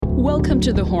Welcome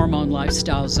to the Hormone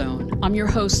Lifestyle Zone. I'm your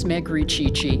host, Meg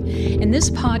Rickety, and this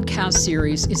podcast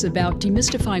series is about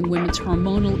demystifying women's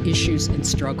hormonal issues and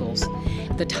struggles.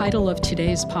 The title of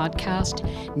today's podcast,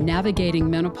 Navigating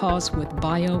Menopause with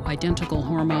Bioidentical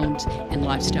Hormones and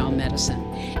Lifestyle Medicine.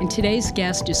 And today's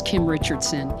guest is Kim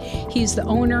Richardson. He's the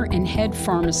owner and head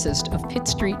pharmacist of Pitt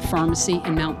Street Pharmacy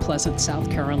in Mount Pleasant,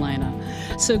 South Carolina.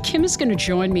 So Kim is going to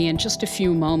join me in just a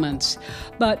few moments,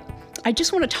 but I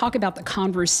just want to talk about the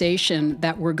conversation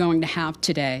that we're going to have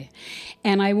today.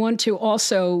 And I want to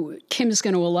also, Kim is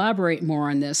going to elaborate more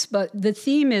on this, but the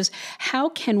theme is how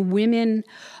can women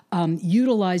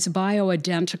utilize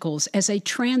bioidenticals as a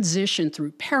transition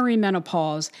through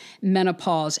perimenopause,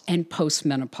 menopause, and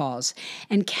post-menopause?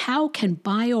 And how can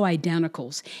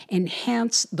bioidenticals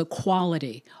enhance the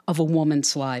quality of a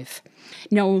woman's life?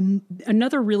 Now,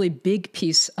 another really big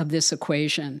piece of this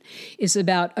equation is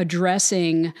about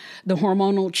addressing the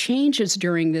hormonal changes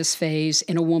during this phase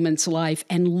in a woman's life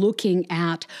and looking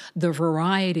at the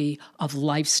variety of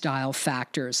lifestyle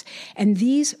factors. And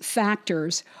these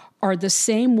factors are the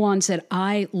same ones that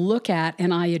I look at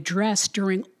and I address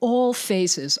during all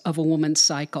phases of a woman's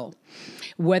cycle.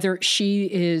 Whether she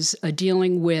is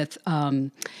dealing with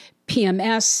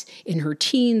PMS in her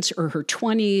teens or her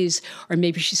 20s, or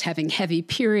maybe she's having heavy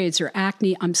periods or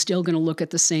acne, I'm still going to look at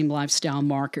the same lifestyle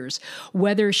markers.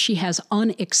 Whether she has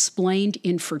unexplained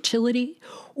infertility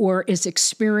or is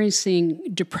experiencing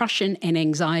depression and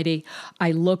anxiety,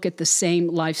 I look at the same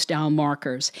lifestyle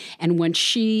markers. And when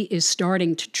she is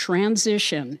starting to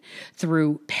transition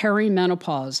through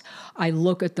perimenopause, I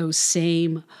look at those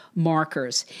same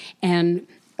markers. And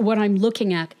what I'm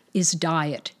looking at is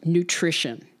diet,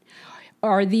 nutrition.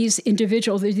 Are these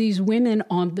individuals, are these women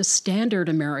on the standard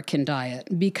American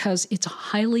diet? Because it's a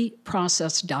highly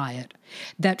processed diet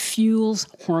that fuels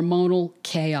hormonal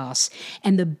chaos.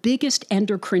 And the biggest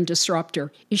endocrine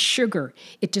disruptor is sugar.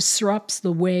 It disrupts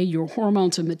the way your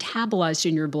hormones are metabolized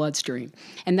in your bloodstream.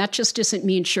 And that just doesn't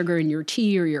mean sugar in your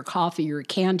tea or your coffee or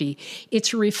candy.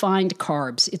 It's refined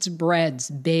carbs. It's breads,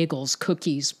 bagels,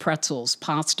 cookies, pretzels,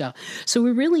 pasta. So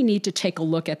we really need to take a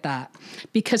look at that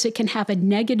because it can have a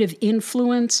negative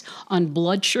influence on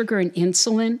blood sugar and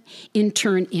insulin, in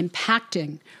turn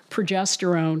impacting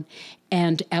progesterone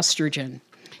and estrogen.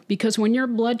 Because when your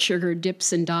blood sugar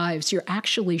dips and dives, you're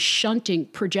actually shunting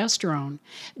progesterone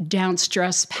down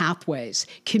stress pathways,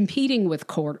 competing with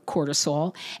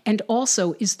cortisol, and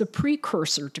also is the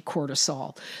precursor to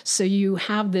cortisol. So you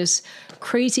have this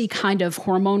crazy kind of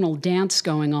hormonal dance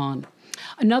going on.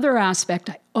 Another aspect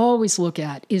I always look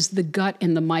at is the gut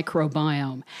and the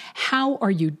microbiome. How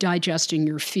are you digesting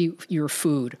your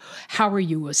food? How are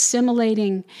you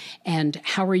assimilating? And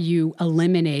how are you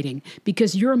eliminating?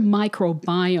 Because your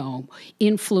microbiome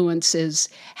influences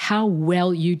how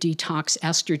well you detox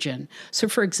estrogen. So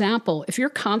for example, if you're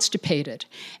constipated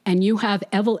and you have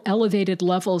elevated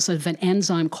levels of an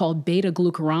enzyme called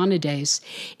beta-glucuronidase,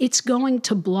 it's going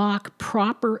to block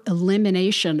proper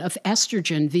elimination of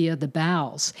estrogen via the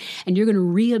bowels. And you're going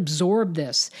to reabsorb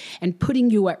this and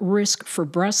putting you at risk for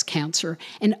breast cancer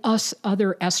and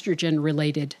other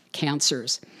estrogen-related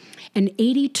cancers. And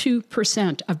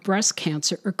 82% of breast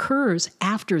cancer occurs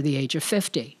after the age of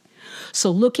 50. So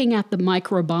looking at the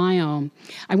microbiome,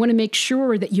 I want to make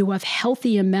sure that you have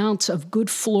healthy amounts of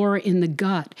good flora in the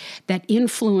gut that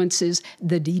influences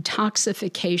the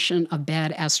detoxification of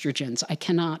bad estrogens. I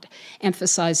cannot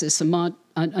emphasize this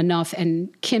enough,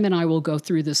 and Kim and I will go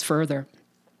through this further.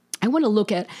 I want to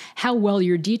look at how well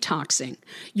you're detoxing.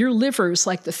 Your liver is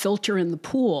like the filter in the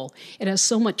pool. It has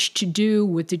so much to do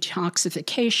with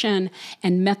detoxification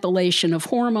and methylation of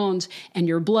hormones and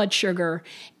your blood sugar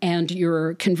and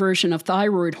your conversion of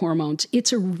thyroid hormones.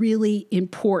 It's really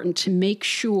important to make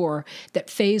sure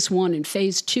that phase 1 and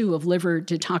phase 2 of liver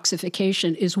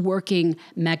detoxification is working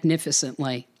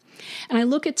magnificently. And I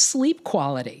look at sleep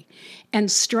quality and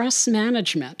stress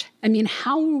management. I mean,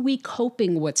 how are we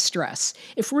coping with stress?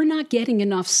 If we're not getting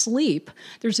enough sleep,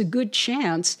 there's a good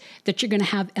chance that you're going to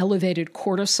have elevated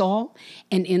cortisol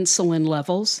and insulin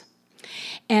levels.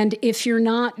 And if you're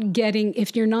not getting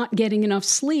enough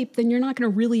sleep, then you're not going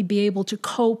to really be able to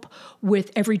cope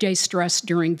with everyday stress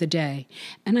during the day.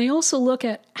 And I also look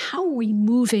at how are we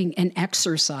moving and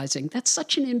exercising. That's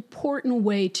such an important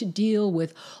way to deal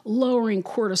with lowering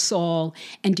cortisol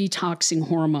and detoxing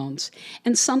hormones.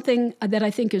 And something that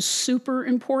I think is super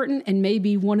important and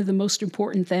maybe one of the most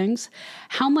important things,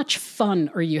 how much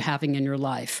fun are you having in your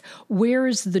life? Where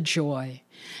is the joy?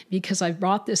 because I've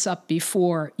brought this up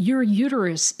before. Your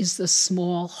uterus is the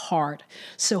small heart.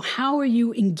 So how are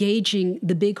you engaging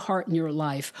the big heart in your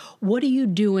life? What are you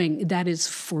doing that is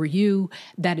for you,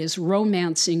 that is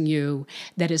romancing you,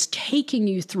 that is taking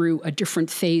you through a different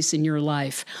phase in your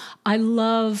life?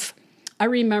 I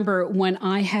remember when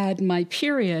I had my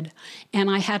period and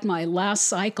I had my last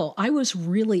cycle, I was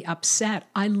really upset.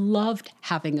 I loved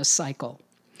having a cycle.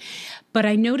 But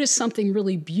I noticed something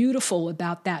really beautiful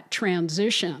about that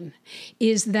transition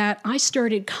is that I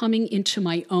started coming into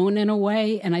my own in a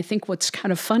way. And I think what's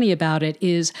kind of funny about it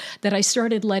is that I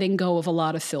started letting go of a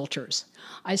lot of filters.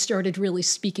 I started really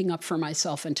speaking up for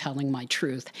myself and telling my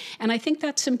truth. And I think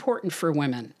that's important for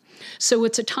women. So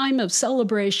it's a time of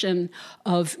celebration,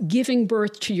 of giving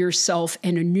birth to yourself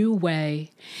in a new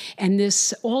way. And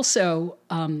this also,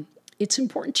 it's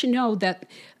important to know that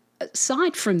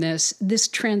aside from this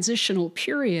transitional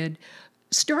period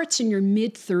starts in your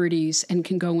mid-30s and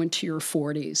can go into your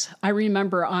 40s. I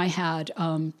remember I had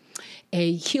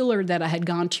a healer that I had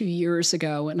gone to years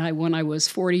ago, and when I was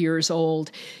 40 years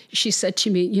old, she said to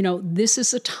me, this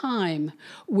is a time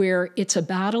where it's a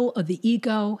battle of the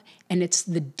ego and it's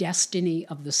the destiny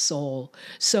of the soul.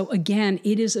 So again,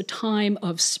 it is a time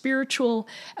of spiritual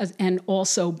and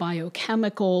also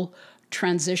biochemical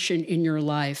transition in your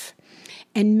life.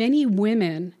 And many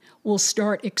women will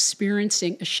start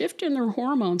experiencing a shift in their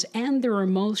hormones and their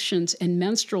emotions and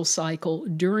menstrual cycle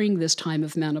during this time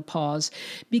of menopause,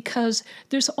 because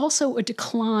there's also a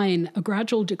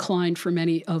gradual decline for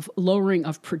many of lowering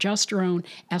of progesterone,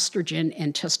 estrogen,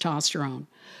 and testosterone.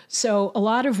 So a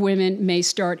lot of women may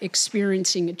start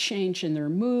experiencing a change in their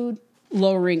mood,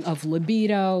 lowering of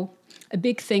libido. A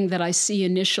big thing that I see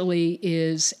initially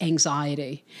is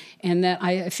anxiety, and that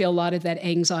I feel a lot of that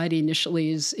anxiety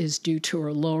initially is due to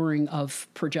a lowering of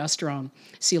progesterone.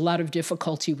 See a lot of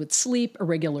difficulty with sleep,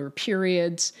 irregular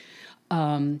periods.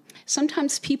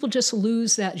 Sometimes people just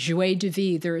lose that joie de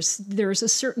vivre. There's a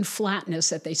certain flatness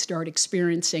that they start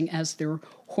experiencing as their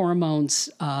hormones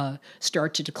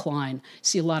start to decline.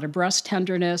 See a lot of breast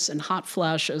tenderness and hot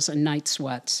flashes and night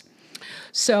sweats.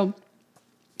 So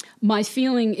my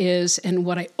feeling is, and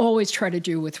what I always try to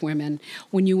do with women,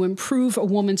 when you improve a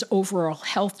woman's overall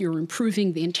health, you're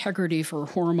improving the integrity of her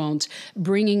hormones,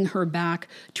 bringing her back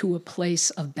to a place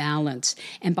of balance.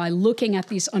 And by looking at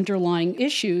these underlying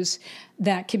issues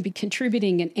that can be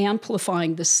contributing and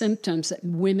amplifying the symptoms that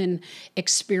women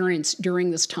experience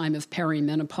during this time of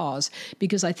perimenopause,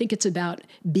 because I think it's about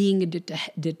being a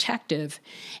detective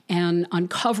and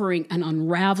uncovering and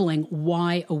unraveling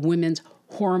why a woman's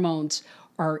hormones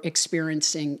are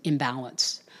experiencing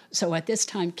imbalance. So at this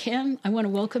time, Kim, I want to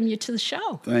welcome you to the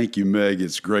show. Thank you, Meg.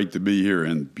 It's great to be here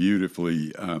and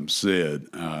beautifully said.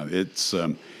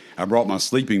 I brought my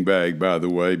sleeping bag, by the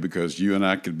way, because you and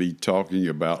I could be talking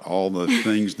about all the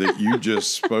things that you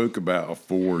just spoke about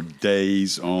for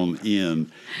days on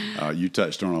end. You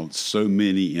touched on so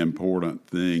many important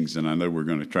things, and I know we're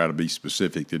going to try to be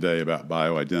specific today about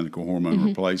bioidentical hormone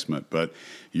replacement, but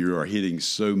you are hitting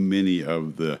so many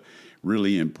of the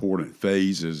really important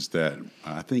phases that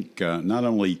I think not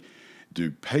only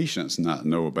do patients not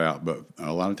know about, but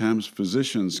a lot of times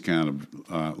physicians kind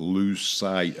of lose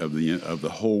sight of the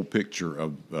whole picture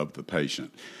of the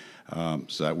patient.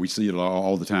 So we see it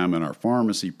all the time in our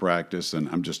pharmacy practice, and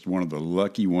I'm just one of the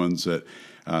lucky ones that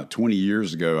 20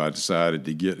 years ago I decided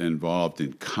to get involved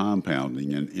in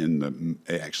compounding and in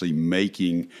actually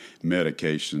making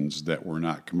medications that were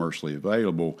not commercially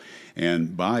available. And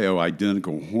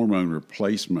bioidentical hormone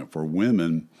replacement for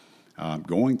women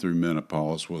going through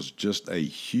menopause was just a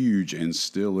huge, and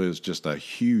still is just a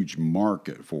huge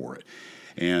market for it.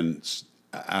 And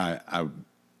I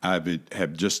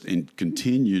have just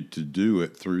continued to do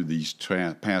it through these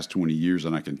past 20 years,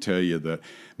 and I can tell you that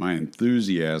my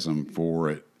enthusiasm for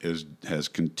it has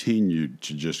continued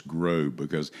to just grow,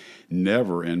 because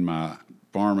never in my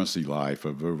pharmacy life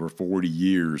of over 40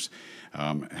 years,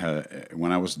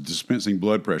 when I was dispensing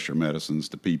blood pressure medicines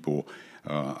to people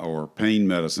or pain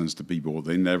medicines to people,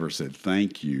 they never said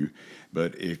thank you.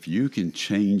 But if you can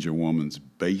change a woman's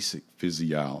basic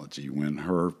physiology when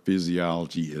her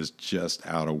physiology is just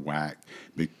out of whack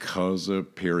because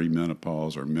of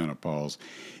perimenopause or menopause,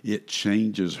 it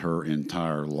changes her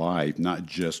entire life, not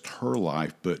just her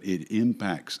life, but it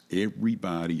impacts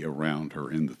everybody around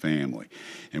her in the family.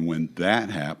 And when that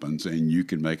happens and you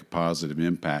can make a positive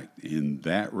impact in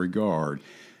that regard,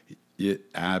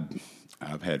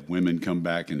 I've had women come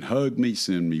back and hug me,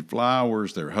 send me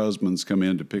flowers. Their husbands come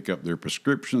in to pick up their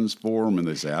prescriptions for them, and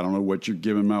they say, I don't know what you're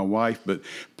giving my wife, but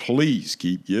please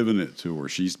keep giving it to her.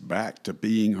 She's back to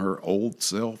being her old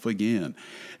self again.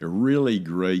 They're really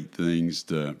great things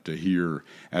to hear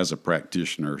as a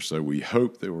practitioner. So we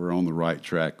hope that we're on the right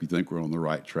track. We think we're on the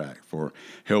right track for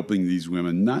helping these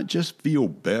women not just feel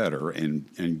better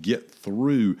and get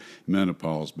through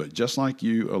menopause, but just like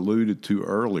you alluded to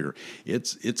earlier,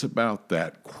 it's about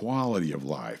that quality of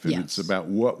life, and it's about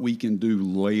what we can do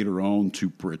later on to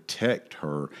protect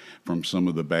her from some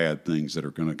of the bad things that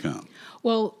are going to come.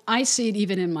 Well, I see it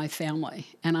even in my family,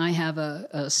 and I have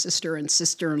a sister and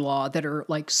sister-in-law that are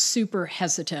like super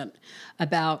hesitant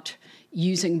about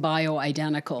using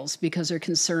bioidenticals because they're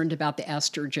concerned about the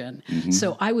estrogen. Mm-hmm.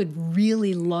 So I would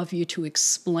really love you to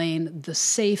explain the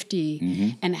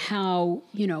safety and how,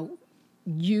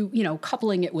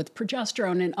 coupling it with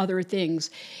progesterone and other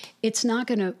things, it's not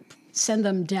going to send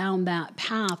them down that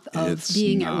path of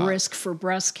being at risk for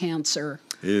breast cancer.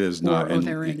 It is not.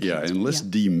 Ovarian cancer. And let's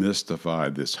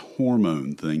demystify this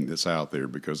hormone thing that's out there,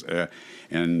 because I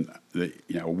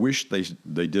wish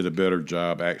they did a better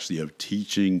job actually of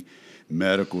teaching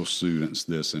medical students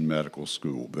this in medical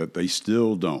school, but they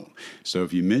still don't. So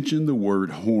if you mention the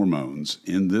word hormones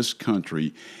in this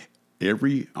country,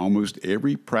 almost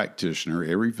every practitioner,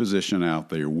 every physician out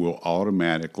there will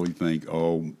automatically think,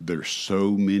 oh, there's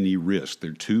so many risks.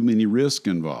 There are too many risks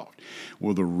involved.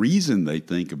 Well, the reason they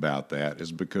think about that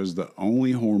is because the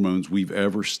only hormones we've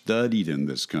ever studied in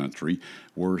this country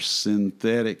were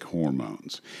synthetic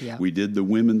hormones. Yeah. We did the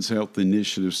Women's Health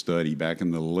Initiative study back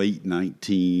in the late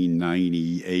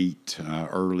 1998,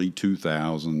 early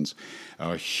 2000s,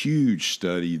 a huge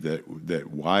study that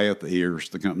Wyeth Ayers,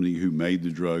 the company who made the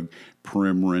drug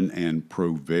Premarin and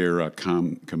Provera,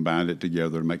 combined it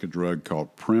together to make a drug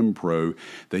called Prempro.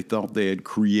 They thought they had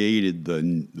created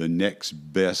the next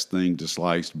best thing to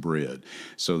sliced bread.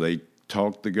 So they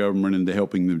talked the government into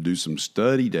helping them do some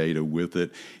study data with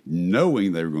it,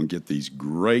 knowing they were going to get these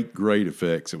great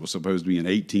effects. It was supposed to be an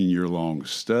 18-year-long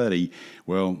study.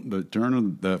 Well,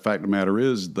 the fact of the matter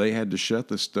is they had to shut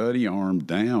the study arm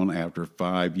down after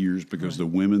 5 years because the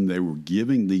women they were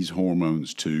giving these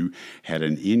hormones to had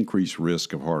an increased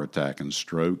risk of heart attack and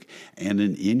stroke and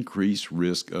an increased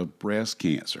risk of breast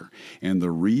cancer. And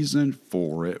the reason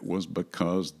for it was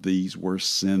because these were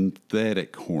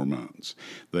synthetic hormones.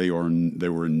 They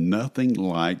were nothing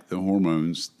like the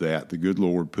hormones that the good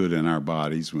Lord put in our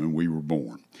bodies when we were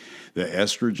born. The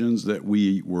estrogens that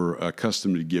we were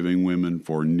accustomed to giving women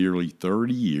for nearly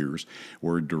 30 years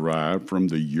were derived from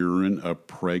the urine of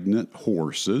pregnant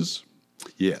horses.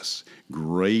 Yes,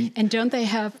 great. And don't they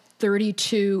have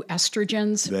 32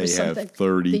 estrogens? They have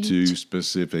 32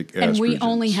 specific estrogens. And we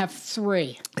only have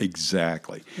 3.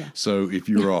 Exactly. Yeah. So if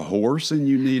you're a horse and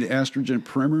you need estrogen,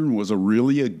 Premarin was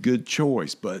really a good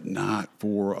choice, but not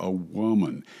for a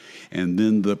woman. And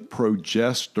then the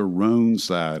progesterone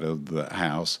side of the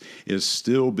house is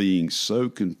still being so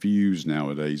confused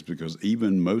nowadays because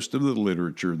even most of the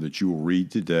literature that you will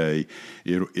read today,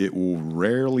 it will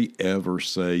rarely ever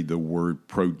say the word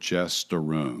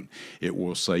progesterone. It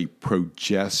will say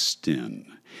progestin.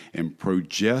 And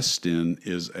progestin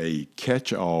is a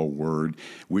catch-all word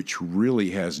which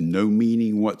really has no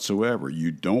meaning whatsoever.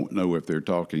 You don't know if they're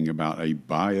talking about a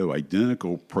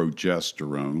bioidentical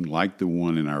progesterone like the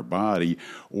one in our body,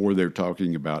 or they're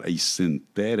talking about a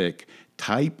synthetic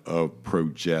type of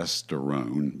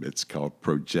progesterone. It's called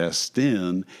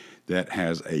progestin, that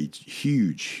has a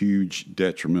huge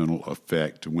detrimental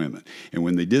effect to women. And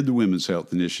when they did the Women's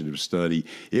Health Initiative study,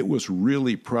 it was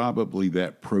really probably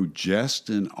that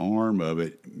progestin arm of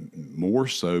it, more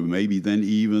so maybe than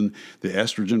even the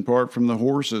estrogen part from the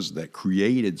horses, that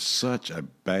created such a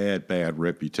bad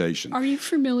reputation. Are you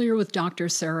familiar with Dr.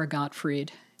 Sarah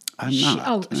Gottfried? I'm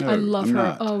not. I love her.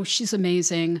 Not. Oh, she's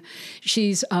amazing.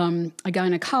 She's a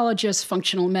gynecologist,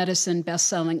 functional medicine,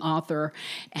 best-selling author.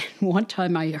 And one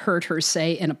time I heard her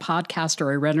say in a podcast,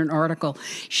 or I read an article,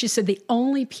 she said the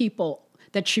only people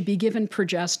that should be given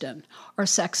progestin are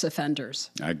sex offenders.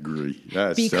 I agree.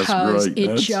 That's because great.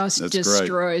 It just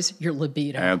destroys your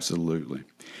libido. Absolutely.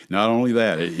 Not only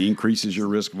that, it increases your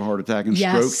risk of heart attack and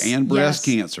stroke and breast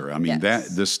cancer. I mean,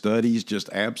 the studies just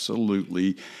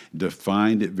absolutely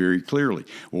defined it very clearly.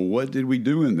 Well, what did we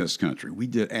do in this country? We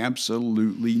did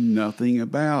absolutely nothing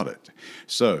about it.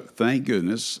 So thank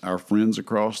goodness our friends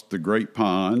across the Great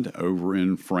Pond over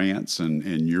in France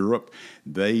and Europe,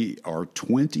 they are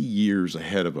 20 years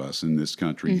ahead of us in this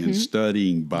country in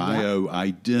studying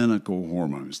bioidentical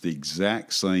hormones, the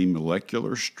exact same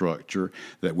molecular structure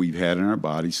that we've had in our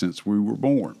bodies body since we were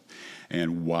born.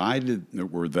 And why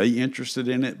were they interested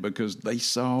in it? Because they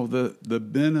saw the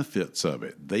benefits of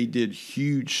it. They did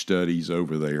huge studies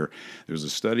over there. There's a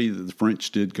study that the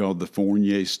French did called the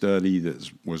Fournier study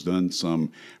that was done some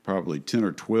probably 10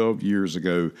 or 12 years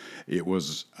ago. It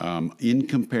was in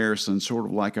comparison sort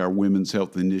of like our Women's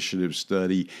Health Initiative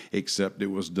study, except it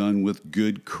was done with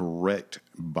good, correct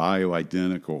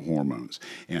bioidentical hormones.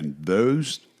 And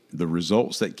the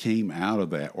results that came out of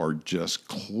that are just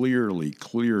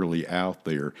clearly out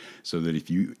there, so that if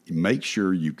you make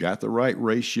sure you've got the right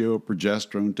ratio of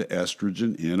progesterone to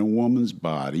estrogen in a woman's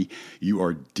body, you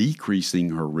are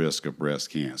decreasing her risk of breast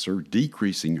cancer,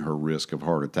 decreasing her risk of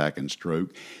heart attack and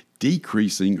stroke,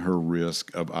 decreasing her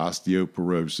risk of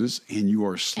osteoporosis, and you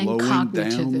are slowing and down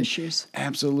cognitive issues.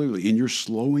 Absolutely, and you're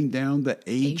slowing down the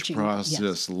aging process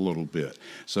yes. a little bit.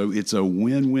 So it's a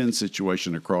win-win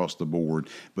situation across the board,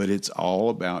 but it's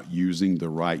all about using the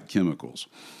right chemicals.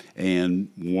 And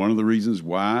one of the reasons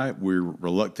why we're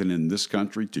reluctant in this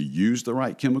country to use the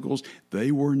right chemicals,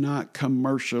 they were not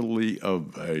commercially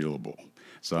available.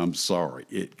 So I'm sorry.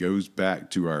 It goes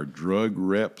back to our drug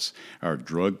reps, our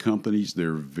drug companies.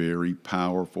 They're very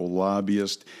powerful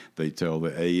lobbyists. They tell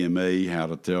the AMA how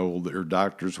to tell their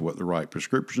doctors what the right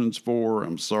prescription's for.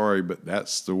 I'm sorry, but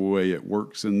that's the way it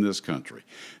works in this country.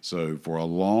 So for a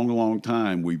long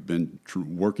time, we've been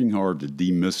working hard to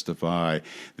demystify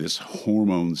this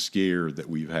hormone scare that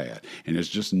we've had. And there's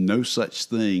just no such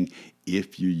thing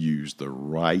if you use the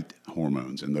right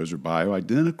hormones. And those are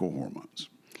bioidentical hormones.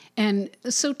 And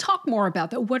so talk more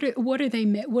about that. What are they?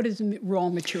 What is the raw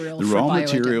materials? The raw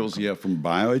materials, from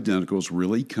bioidenticals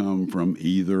really come from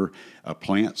either a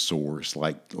plant source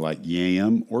like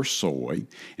yam or soy,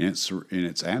 and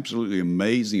it's absolutely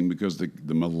amazing because the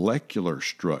molecular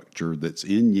structure that's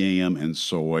in yam and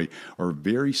soy are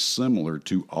very similar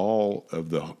to all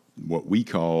of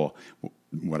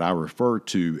what I refer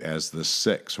to as the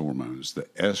sex hormones, the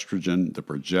estrogen, the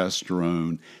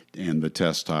progesterone, and the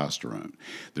testosterone.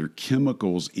 There are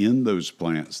chemicals in those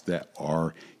plants that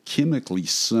are chemically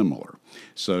similar.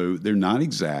 So they're not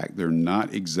exact. They're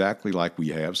not exactly like we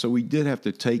have. So we did have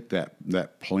to take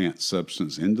that plant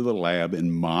substance into the lab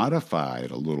and modify it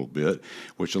a little bit,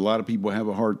 which a lot of people have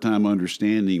a hard time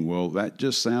understanding. Well, that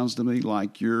just sounds to me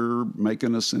like you're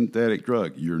making a synthetic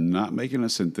drug. You're not making a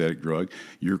synthetic drug.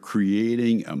 You're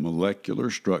creating a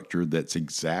molecular structure that's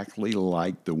exactly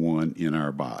like the one in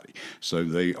our body. So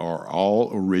they are all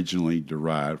originally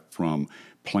derived from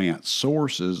plant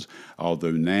sources,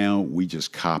 although now we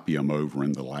just copy them over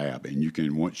in the lab. And you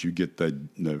can, once you get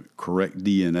the correct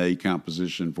DNA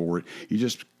composition for it, you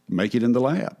just make it in the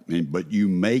lab. But you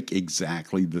make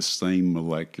exactly the same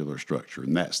molecular structure,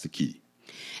 and that's the key.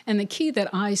 And the key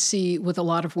that I see with a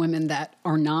lot of women that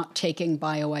are not taking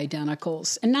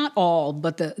bioidenticals, and not all,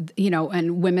 but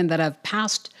and women that have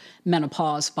passed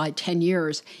menopause by 10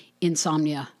 years,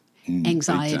 insomnia,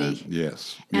 anxiety.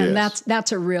 Yes. And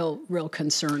that's a real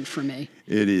concern for me.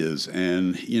 It is.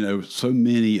 And, so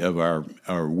many of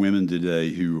our women today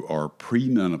who are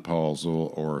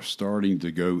premenopausal or starting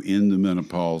to go into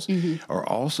menopause are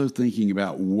also thinking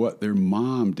about what their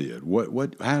mom did.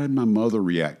 How did my mother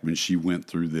react when she went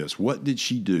through this? What did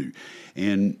she do?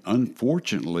 And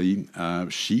unfortunately,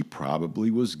 she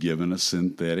probably was given a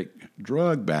synthetic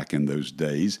drug back in those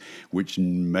days, which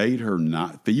made her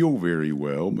not feel very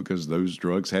well because those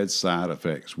drugs had side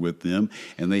effects with them,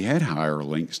 and they had higher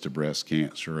links to breast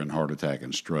cancer and heart attack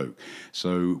and stroke.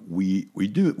 So we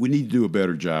need to do a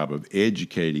better job of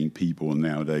educating people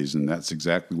nowadays, and that's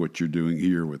exactly what you're doing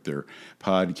here with their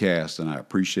podcast, and I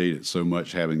appreciate it so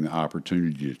much having the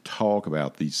opportunity to talk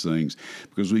about these things,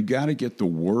 because we've got to get the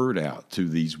word out to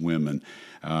these women.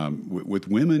 With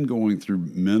women going through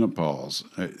menopause,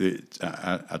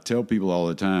 I tell people all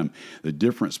the time, the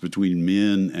difference between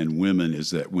men and women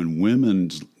is that when women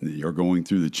are going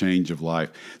through the change of life,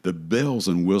 the bells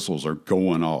and whistles are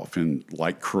going off and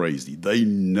like crazy. They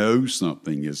know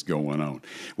something is going on.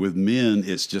 With men,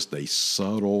 it's just a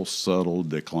subtle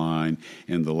decline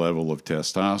in the level of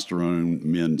testosterone.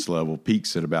 Men's level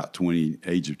peaks at about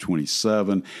age of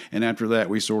 27, and after that,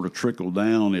 we sort of trickle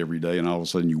down every day, and all of a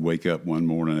sudden you wake up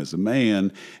one morning as a man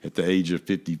at the age of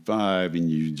 55 and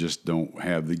you just don't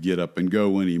have the get up and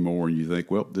go anymore, and you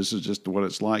think, well, this is just what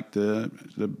it's like to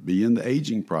be in the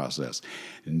aging process.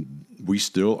 And we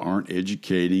still aren't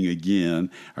educating, again,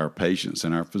 our patients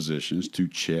and our physicians to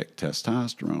check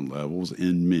testosterone levels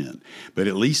in men. But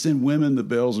at least in women, the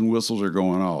bells and whistles are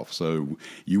going off. So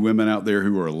you women out there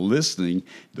who are listening,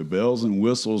 the bells and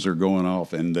whistles are going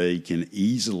off, and they can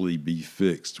easily be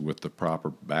fixed with the proper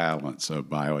balance of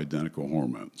bioidentical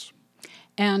hormones.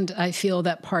 And I feel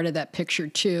that part of that picture,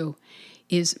 too,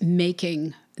 is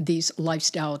making these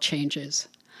lifestyle changes.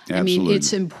 Absolutely. I mean,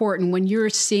 it's important when you're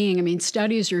seeing,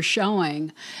 studies are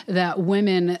showing that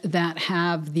women that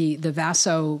have the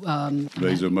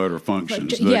vasomotor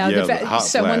functions.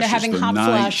 So when they're having hot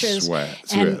flashes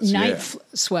and night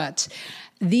sweats,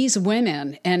 these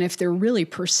women, and if they're really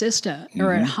persistent,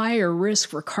 are at higher risk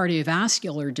for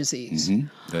cardiovascular disease.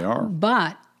 They are.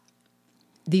 But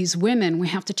these women we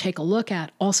have to take a look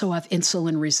at also have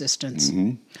insulin resistance.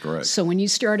 Correct. So when you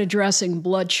start addressing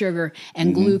blood sugar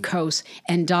and glucose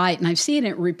and diet, and I've seen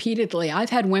it repeatedly,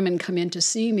 I've had women come in to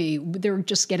see me, they're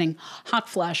just getting hot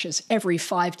flashes every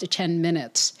 5 to 10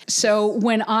 minutes. So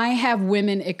when I have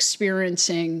women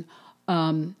experiencing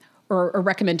or a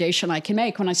recommendation I can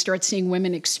make when I start seeing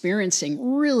women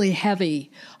experiencing really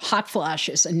heavy hot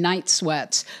flashes and night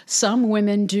sweats, some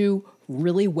women do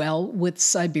really well with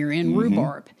Siberian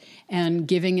rhubarb and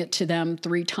giving it to them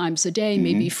 3 times a day,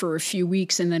 maybe for a few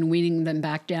weeks, and then weaning them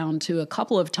back down to a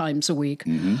couple of times a week,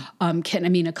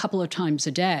 a couple of times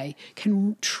a day,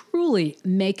 can truly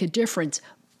make a difference.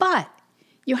 But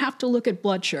you have to look at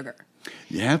blood sugar.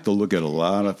 You have to look at a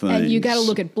lot of things. And you got to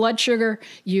look at blood sugar.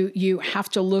 You have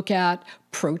to look at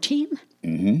protein,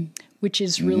 which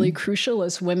is really crucial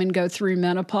as women go through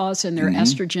menopause and their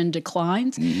estrogen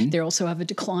declines. They also have a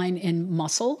decline in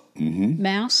muscle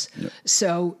mass. Yep.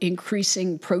 So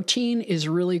increasing protein is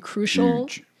really crucial.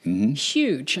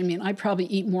 Huge. I probably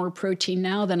eat more protein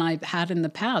now than I've had in the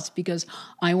past because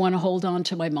I want to hold on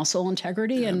to my muscle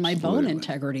integrity and my bone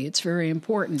integrity. It's very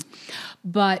important.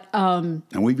 But and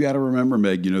we've got to remember,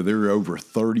 Meg, there are over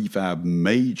 35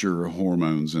 major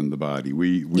hormones in the body.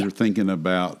 We're thinking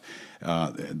about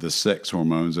the sex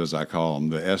hormones, as I call them,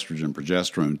 the estrogen,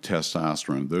 progesterone,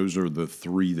 testosterone. Those are the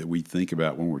 3 that we think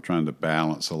about when we're trying to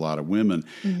balance a lot of women.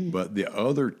 But the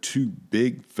other 2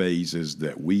 big phases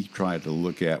that we try to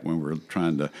look at when we're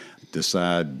trying to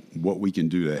decide what we can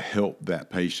do to help that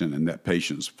patient and that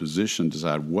patient's physician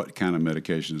decide what kind of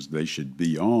medications they should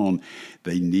be on,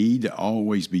 they need to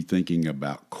always be thinking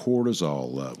about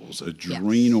cortisol levels,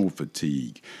 adrenal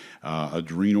fatigue,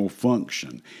 adrenal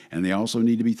function, and they also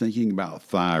need to be thinking about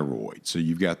thyroid. So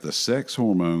you've got the sex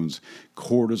hormones,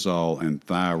 cortisol, and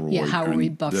thyroid. Yeah, how are we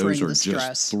buffering the stress? Those are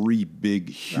just 3 big,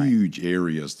 huge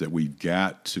areas that we've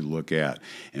got to look at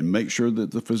and make sure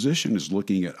that the physician is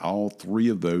looking at all 3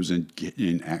 of those and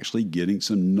actually getting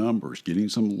some numbers, getting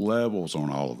some levels on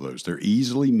all of those. They're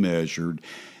easily measured,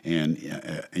 and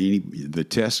the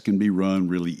tests can be run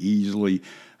really easily.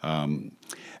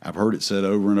 I've heard it said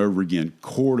over and over again,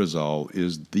 cortisol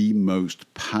is the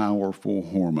most powerful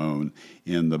hormone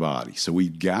in the body. So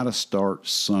we've got to start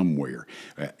somewhere.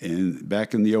 And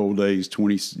back in the old days,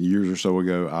 20 years or so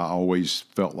ago, I always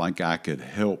felt like I could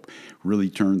help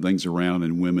really turn things around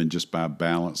in women just by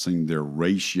balancing their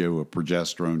ratio of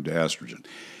progesterone to estrogen.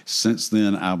 Since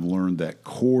then, I've learned that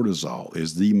cortisol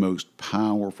is the most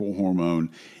powerful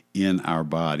hormone in our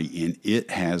body, and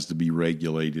it has to be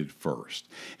regulated first.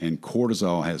 And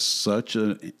cortisol has such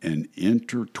an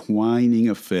intertwining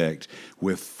effect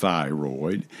with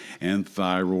thyroid, and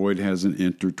thyroid has an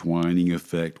intertwining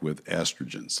effect with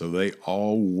estrogen. So they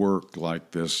all work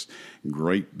like this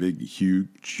great, big,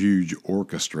 huge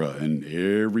orchestra, and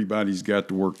everybody's got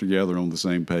to work together on the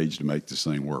same page to make this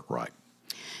thing work right.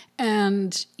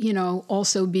 And,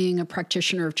 also being a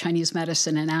practitioner of Chinese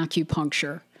medicine and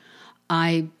acupuncture,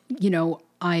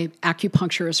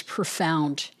 acupuncture is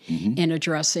profound in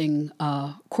addressing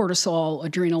cortisol,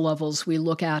 adrenal levels. We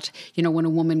look at, when a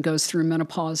woman goes through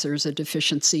menopause, there's a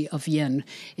deficiency of yin.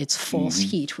 It's false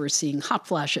heat. We're seeing hot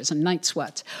flashes and night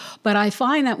sweats. But I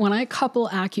find that when I couple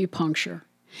acupuncture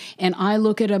and I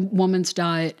look at a woman's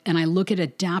diet and I look at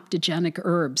adaptogenic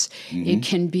herbs, it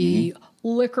can be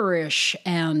licorice,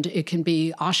 and it can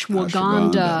be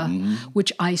ashwagandha,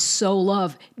 which I so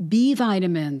love. B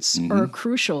vitamins are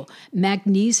crucial.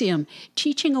 Magnesium,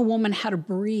 teaching a woman how to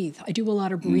breathe. I do a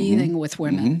lot of breathing with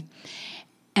women.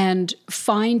 And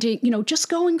finding, just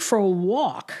going for a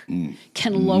walk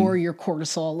can lower your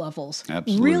cortisol levels.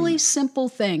 Absolutely. Really simple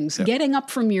things. Yep. Getting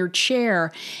up from your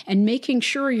chair and making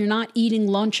sure you're not eating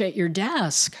lunch at your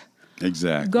desk.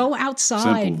 Exactly. Go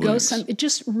outside.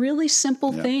 Just really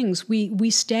simple things.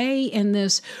 We stay in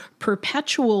this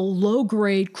perpetual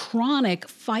low-grade chronic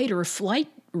fight or flight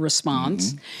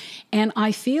response. And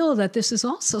I feel that this is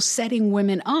also setting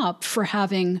women up for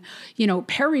having,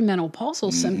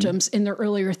 perimenopausal symptoms in their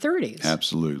earlier 30s.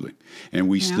 Absolutely. And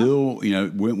we still,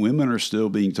 women are still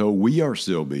being told, we are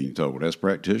still being told as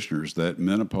practitioners that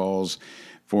menopause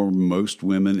for most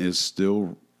women is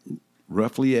still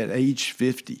roughly at age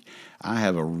 50. I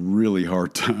have a really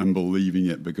hard time believing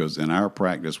it because in our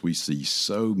practice, we see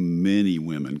so many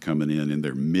women coming in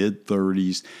their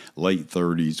mid-30s, late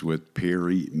 30s with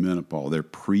perimenopause. Their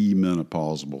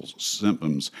premenopausal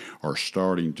symptoms are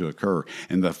starting to occur.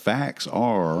 And the facts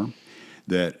are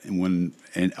that when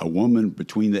a woman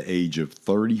between the age of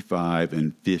 35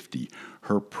 and 50,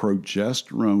 her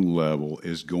progesterone level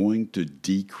is going to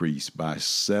decrease by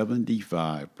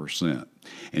 75%.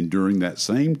 And during that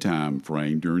same time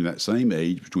frame, during that same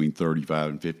age between 35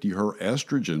 and 50, her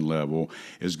estrogen level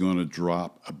is going to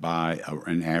drop by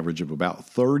an average of about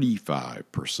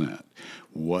 35%.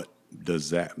 What does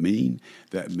that mean?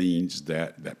 That means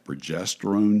that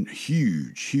progesterone,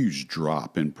 huge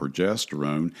drop in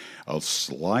progesterone, a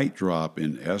slight drop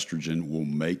in estrogen will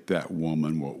make that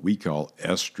woman what we call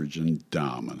estrogen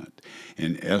dominant.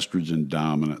 And estrogen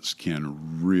dominance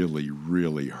can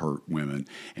really hurt women,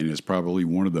 and is probably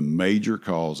one of the major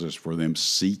causes for them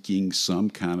seeking some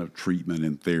kind of treatment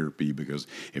and therapy, because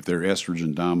if they're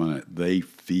estrogen dominant, they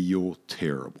feel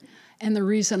terrible. And the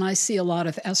reason I see a lot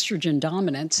of estrogen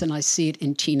dominance, and I see it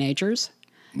in teenagers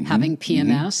having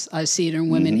PMS, I see it in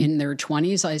women in their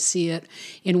 20s, I see it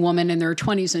in women in their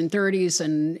 20s and 30s,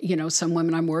 and some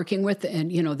women I'm working with,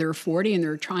 and they're 40 and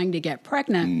they're trying to get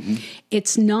pregnant.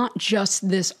 It's not just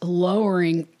this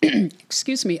lowering,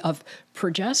 of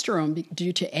progesterone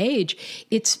due to age.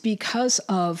 It's because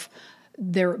of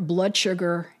their blood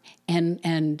sugar and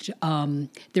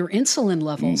their insulin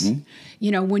levels.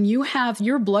 When you have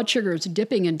your blood sugars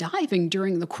dipping and diving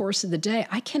during the course of the day,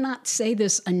 I cannot say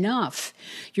this enough.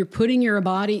 You're putting your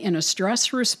body in a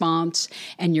stress response,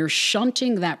 and you're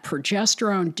shunting that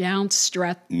progesterone down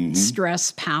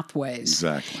stress pathways.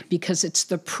 Exactly. Because it's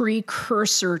the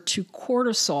precursor to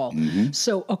cortisol.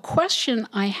 So a question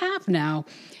I have now,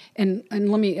 and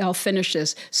I'll finish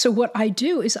this. So what I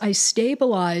do is I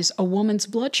stabilize a woman's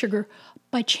blood sugar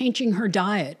by changing her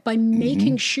diet, by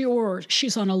making sure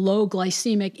she's on a low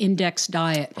glycemic index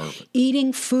diet,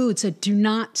 eating foods that do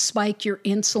not spike your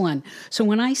insulin. So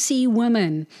when I see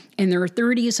women in their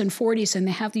 30s and 40s and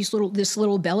they have this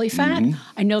little belly fat,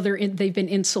 I know they've been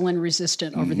insulin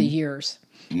resistant over the years.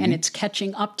 And it's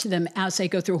catching up to them as they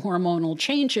go through hormonal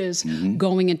changes,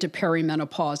 going into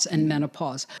perimenopause and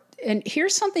menopause. And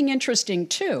here's something interesting,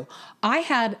 too. I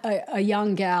had a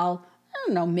young gal, I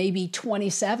don't know, maybe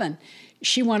 27.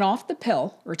 She went off the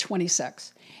pill, or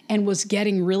 26, and was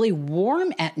getting really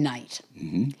warm at night.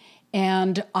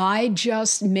 And I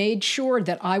just made sure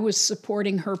that I was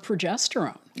supporting her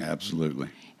progesterone. Absolutely.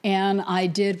 And I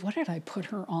did, what did I put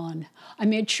her on? I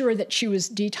made sure that she was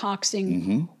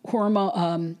detoxing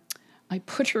hormone. I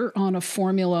put her on a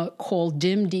formula called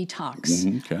DIM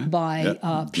Detox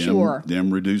by Pure.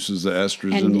 DIM reduces the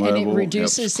estrogen level. And it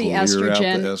reduces the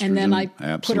estrogen. And then I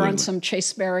put her on some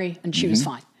chasteberry, and she was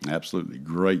fine. Absolutely.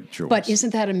 Great choice. But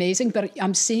isn't that amazing? But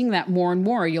I'm seeing that more and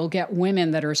more. You'll get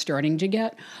women that are starting to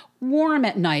get warm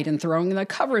at night and throwing the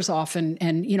covers off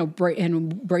and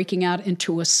breaking out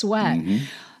into a sweat.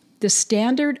 The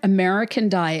standard American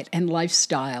diet and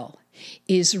lifestyle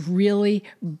is really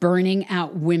burning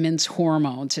out women's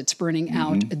hormones. It's burning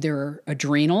out their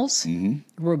adrenals.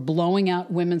 We're blowing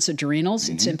out women's adrenals.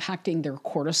 It's impacting their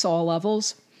cortisol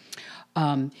levels.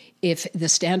 If the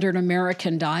standard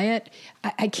American diet,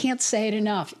 I can't say it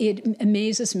enough. It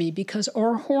amazes me because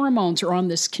our hormones are on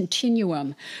this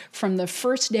continuum from the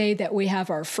first day that we have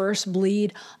our first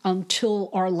bleed until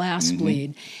our last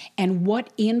bleed. And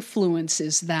what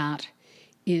influences that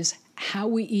is how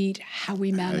we eat, how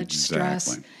we manage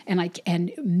stress,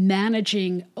 and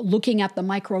managing, looking at the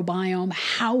microbiome,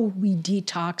 how are we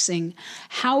detoxing,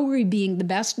 how are we being the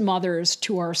best mothers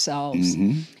to ourselves.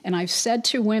 And I've said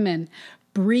to women,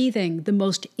 breathing, the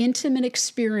most intimate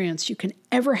experience you can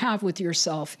ever have with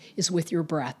yourself is with your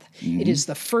breath. It is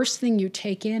the first thing you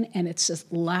take in, and it's the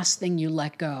last thing you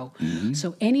let go.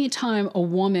 So anytime a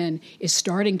woman is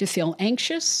starting to feel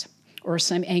anxious, or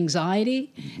some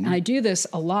anxiety, and I do this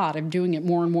a lot, I'm doing it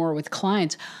more and more with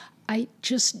clients, I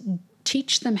just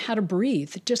teach them how to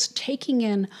breathe, just taking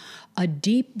in a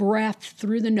deep breath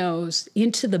through the nose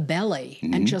into the belly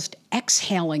and just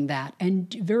exhaling that,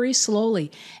 and very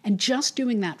slowly, and just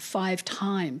doing that 5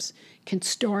 times can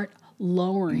start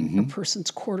lowering a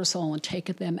person's cortisol and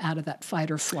taking them out of that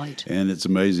fight or flight. And it's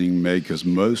amazing, Meg, because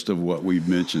most of what we've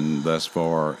mentioned thus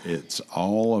far, it's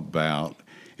all about,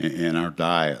 and our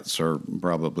diets are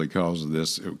probably because of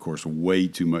this, of course, way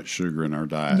too much sugar in our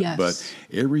diet. Yes. But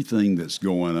everything that's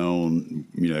going on,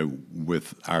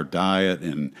 with our diet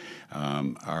and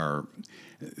our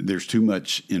there's too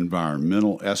much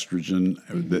environmental estrogen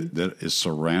that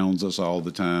surrounds us all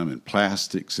the time, and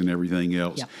plastics and everything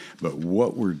else. Yeah. But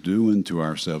what we're doing to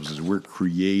ourselves is we're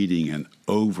creating an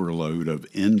overload of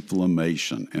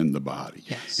inflammation in the body.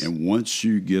 Yes. And once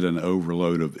you get an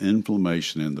overload of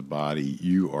inflammation in the body,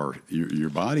 your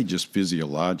body just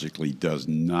physiologically does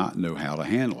not know how to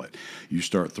handle it.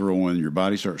 Your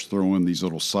body starts throwing these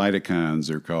little cytokines,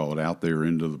 they're called, out there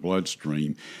into the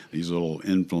bloodstream, these little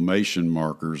inflammation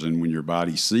markers. And when your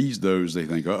body sees those, they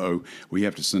think, we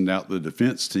have to send out the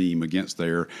defense team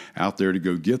out there to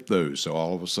go get those. So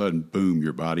all of a sudden, boom,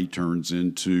 your body turns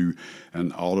into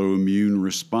an autoimmune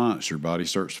response. Your body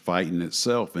starts fighting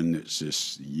itself, and it's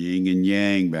just yin and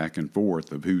yang back and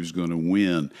forth of who's going to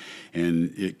win.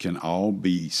 And it can all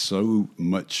be so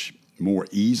much more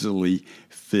easily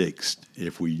fixed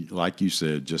if we, like you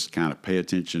said, just kind of pay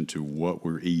attention to what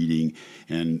we're eating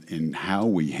and how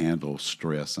we handle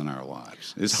stress in our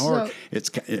lives. It's hard.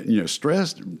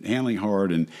 Stress, handling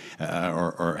hard, and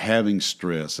or having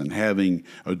stress and having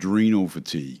adrenal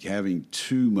fatigue, having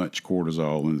too much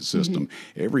cortisol in the system.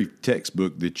 Every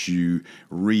textbook that you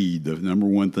read, the number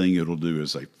one thing it'll do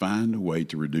is say, find a way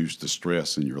to reduce the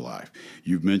stress in your life.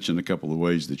 You've mentioned a couple of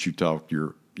ways that you taught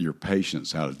your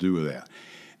patients how to do that.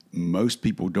 Most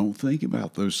people don't think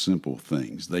about those simple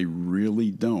things. They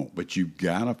really don't. But you've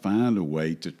got to find a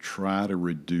way to try to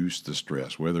reduce the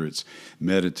stress, whether it's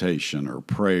meditation or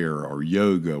prayer or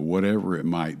yoga, whatever it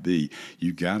might be.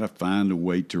 You've got to find a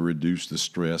way to reduce the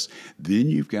stress. Then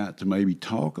you've got to maybe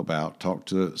talk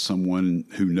to someone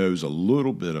who knows a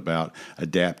little bit about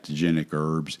adaptogenic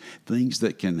herbs, things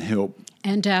that can help.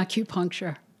 And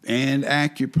acupuncture. And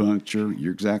acupuncture,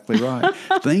 you're exactly right.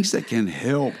 Things that can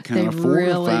help kind of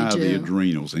fortify the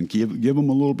adrenals and give them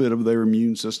a little bit of their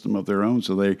immune system of their own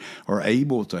so they are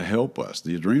able to help us.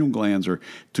 The adrenal glands are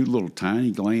two little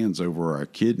tiny glands over our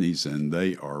kidneys, and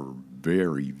they are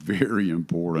very, very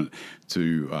important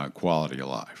to quality of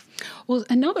life. Well,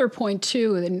 another point,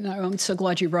 too, and I'm so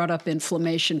glad you brought up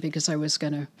inflammation because I was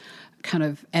going to kind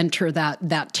of enter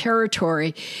that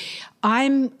territory.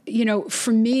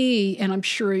 For me, and I'm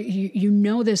sure you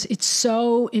know this, it's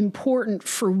so important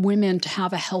for women to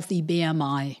have a healthy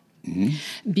BMI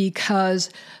because,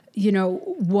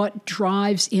 what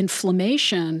drives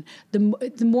inflammation,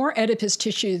 the more adipose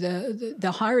tissue,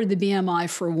 the higher the BMI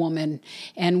for a woman.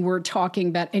 And we're talking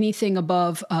about anything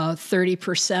above 30%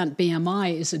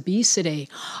 BMI is obesity.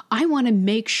 I want to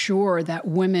make sure that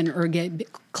women are getting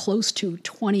close to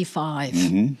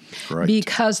 25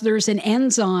 because there's an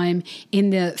enzyme in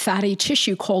the fatty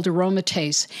tissue called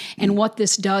aromatase. And what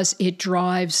this does, it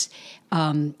drives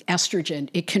estrogen.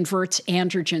 It converts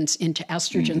androgens into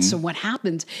estrogen. So what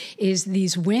happens is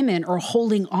these women are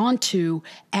holding on to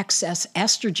excess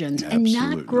estrogens and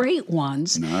not great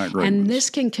ones. This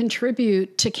can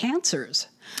contribute to cancers.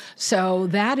 So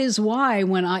that is why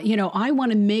when I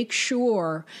want to make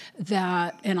sure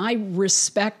that, and I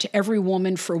respect every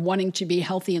woman for wanting to be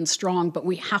healthy and strong, but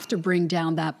we have to bring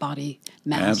down that body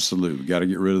mass. Absolutely. We've got to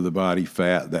get rid of the body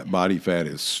fat. That body fat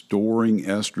is storing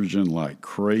estrogen like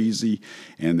crazy.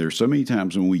 And there's so many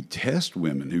times when we test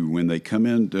women who, when they come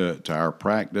into our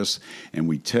practice and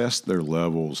we test their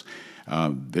levels,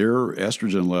 their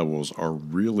estrogen levels are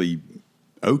really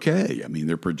okay. I mean,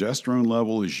 their progesterone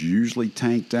level is usually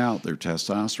tanked out. Their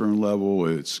testosterone level,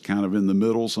 it's kind of in the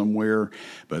middle somewhere.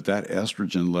 But that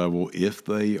estrogen level, if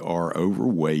they are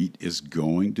overweight, is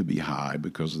going to be high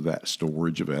because of that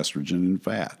storage of estrogen and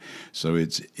fat. So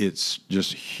it's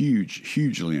just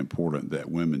hugely important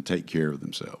that women take care of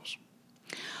themselves.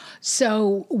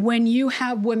 So when you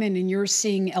have women and you're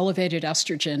seeing elevated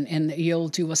estrogen, and you'll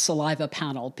do a saliva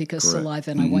panel because saliva,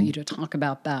 and I want you to talk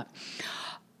about that.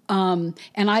 And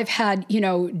I've had,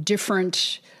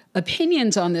 different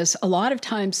opinions on this. A lot of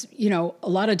times, a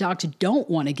lot of doctors don't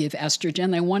want to give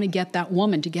estrogen. They want to get that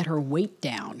woman to get her weight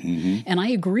down. And I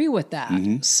agree with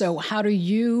that. So how do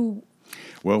you...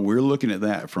 Well, we're looking at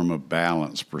that from a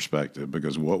balance perspective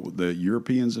because what the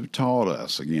Europeans have taught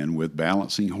us, again, with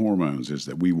balancing hormones is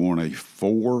that we want a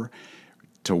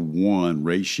 4-to-1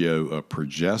 ratio of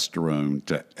progesterone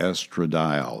to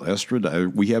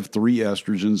estradiol. We have 3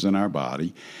 estrogens in our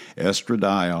body,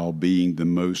 estradiol being the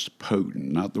most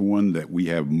potent, not the one that we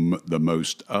have the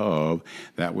most of.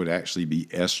 That would actually be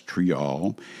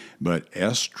estriol, but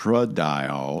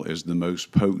estradiol is the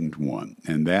most potent one.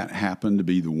 And that happened to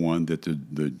be the one that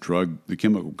the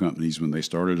chemical companies, when they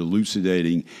started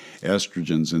elucidating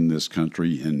estrogens in this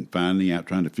country and finding out,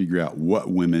 trying to figure out what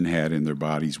women had in their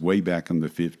bodies way back in the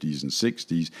 50s and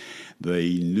 60s,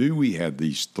 they knew we had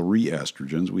these 3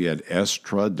 estrogens. We had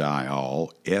estradiol,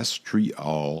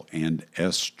 estriol, and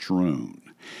estrone.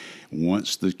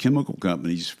 Once the chemical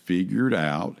companies figured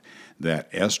out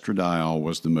that estradiol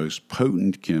was the most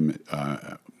potent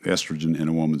estrogen in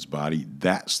a woman's body,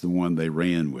 that's the one they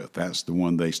ran with. That's the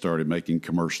one they started making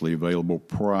commercially available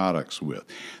products with.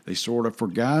 They sort of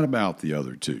forgot about the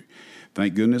other two.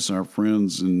 Thank goodness our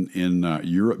friends in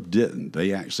Europe didn't.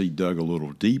 They actually dug a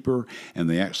little deeper, and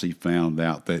they actually found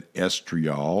out that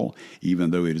estriol, even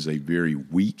though it is a very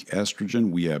weak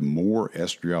estrogen, we have more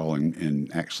estriol in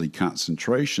actually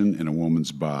concentration in a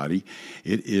woman's body.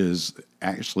 It is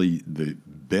actually the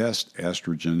best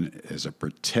estrogen as a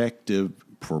protective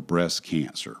for breast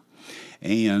cancer.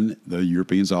 And the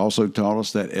Europeans also taught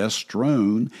us that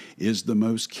estrone is the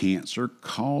most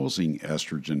cancer-causing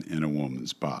estrogen in a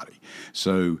woman's body.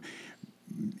 So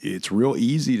it's real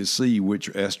easy to see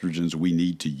which estrogens we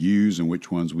need to use and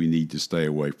which ones we need to stay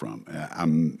away from.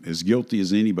 I'm as guilty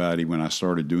as anybody. When I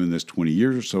started doing this 20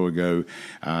 years or so ago,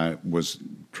 I was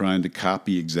trying to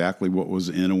copy exactly what was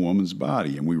in a woman's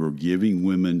body, and we were giving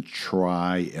women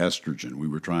tri-estrogen. We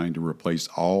were trying to replace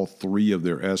all three of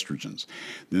their estrogens.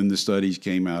 Then the studies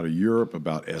came out of Europe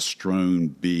about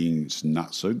estrone being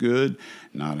not so good,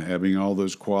 not having all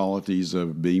those qualities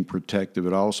of being protective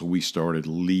at all, so we started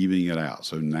leaving it out.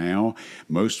 So now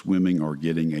most women are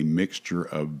getting a mixture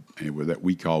of that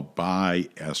we call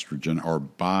bi-estrogen or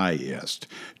bi-est,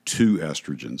 two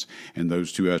estrogens. And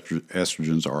those two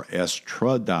estrogens are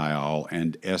estradiol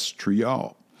and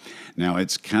estriol. Now,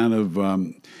 it's kind of,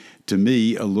 to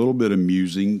me, a little bit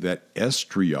amusing that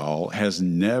estriol has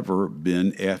never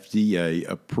been FDA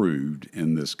approved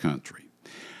in this country.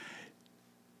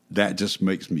 That just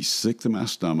makes me sick to my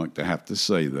stomach to have to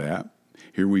say that.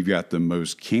 Here we've got the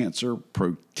most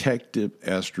cancer-protective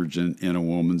estrogen in a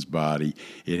woman's body.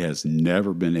 It has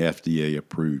never been FDA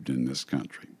approved in this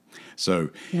country.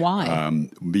 So why?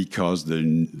 Because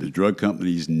the drug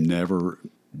companies never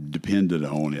depended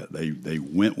on it. They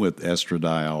went with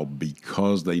estradiol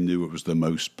because they knew it was the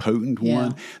most potent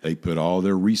one. They put all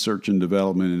their research and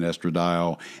development in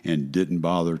estradiol and didn't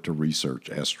bother to research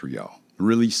estriol.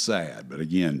 Really sad, but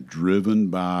again, driven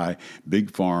by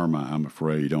big pharma, I'm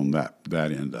afraid, on that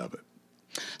end of it.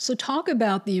 So talk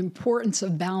about the importance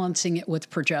of balancing it with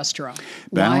progesterone.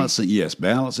 Balancing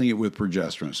it with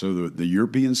progesterone. So the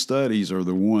European studies are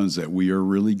the ones that we are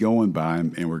really going by,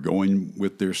 and we're going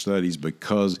with their studies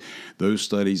because those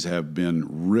studies have been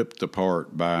ripped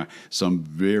apart by some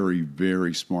very,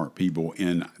 very smart people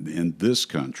in this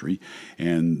country.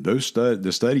 And the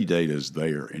study data is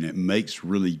there, and it makes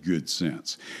really good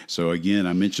sense. So again,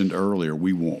 I mentioned earlier,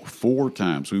 we want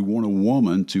a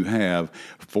woman to have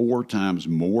 4 times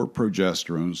more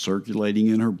progesterone circulating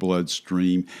in her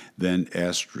bloodstream than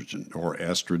estrogen or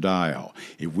estradiol.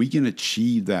 If we can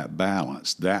achieve that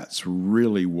balance, that's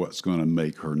really what's going to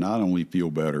make her not only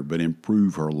feel better, but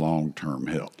improve her long-term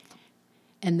health.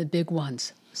 And the big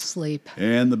ones, sleep.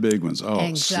 And the big ones.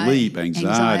 Sleep,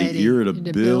 anxiety,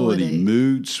 irritability,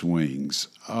 mood swings.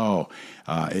 The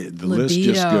list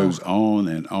just goes on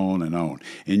and on and on.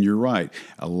 And you're right.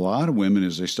 A lot of women,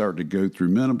 as they start to go through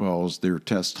menopause, their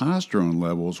testosterone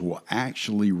levels will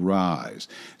actually rise.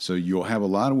 So you'll have a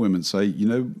lot of women say,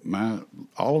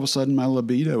 all of a sudden my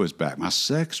libido is back. My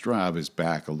sex drive is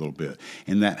back a little bit.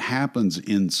 And that happens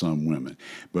in some women.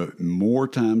 But more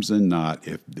times than not,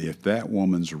 if that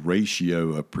woman's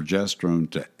ratio of progesterone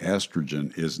to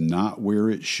estrogen is not where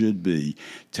it should be,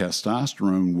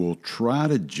 testosterone will try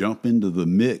to jump into the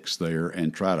mix there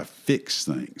and try to fix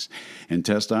things. And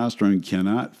testosterone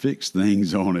cannot fix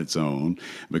things on its own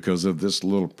because of this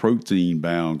little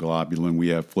protein-bound globulin we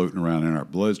have floating around in our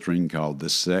bloodstream called the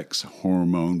sex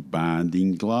hormone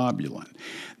binding globulin.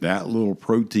 That little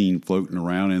protein floating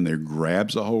around in there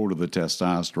grabs a hold of the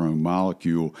testosterone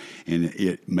molecule, and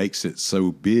it makes it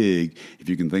so big. If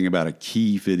you can think about a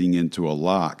key fitting into a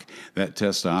lock, that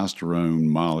testosterone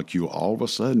molecule all of a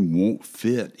sudden won't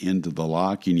fit into the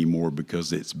lock anymore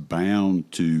because it's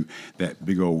bound to that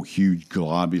big old huge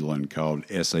globulin called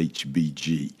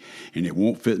SHBG. And it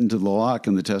won't fit into the lock,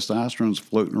 and the testosterone's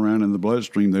floating around in the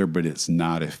bloodstream there, but it's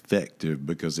not effective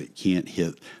because it can't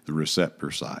hit the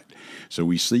receptor site. So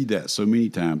we see that so many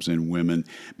times in women,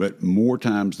 but more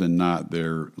times than not,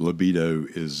 their libido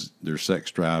their sex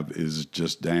drive is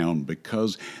just down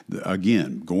because,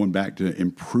 again, going back to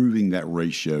improving that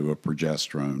ratio of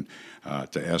progesterone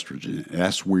to estrogen,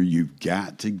 that's where you've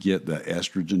got to get the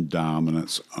estrogen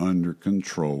dominance under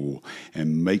control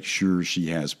and make sure she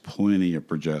has plenty of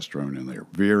progesterone in there.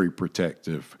 Very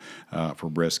protective for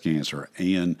breast cancer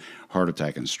and heart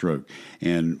attack and stroke.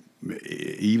 And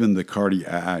even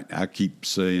the I keep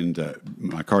saying to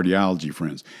my cardiology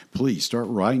friends, please start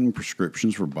writing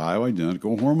prescriptions for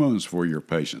bioidentical hormones for your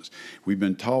patients. We've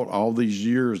been taught all these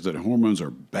years that hormones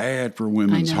are bad for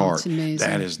women's heart. It's amazing.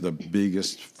 That is the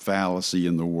biggest fallacy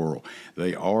in the world.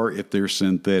 They are if they're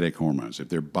synthetic hormones. If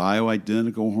they're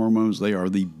bioidentical hormones, they are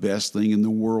the best thing in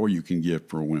the world you can give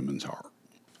for a women's heart.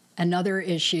 Another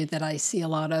issue that I see a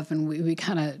lot of, and we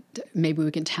kind of, maybe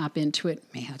we can tap into it,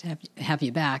 may have to have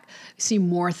you back, see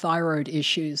more thyroid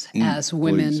issues as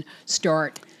women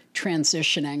start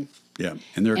transitioning. Yeah,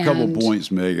 and there are a couple of points,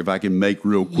 Meg, if I can make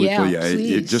real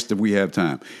quickly, just if we have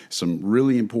time. Some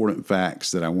really important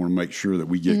facts that I want to make sure that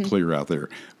we get clear out there.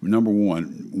 Number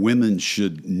one, women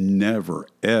should never,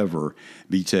 ever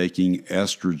be taking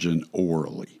estrogen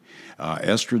orally.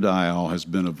 Estradiol has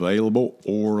been available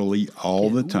orally all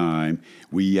the time.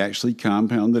 We actually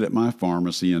compound it at my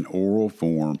pharmacy in oral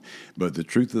form, but the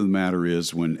truth of the matter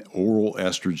is when oral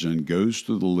estrogen goes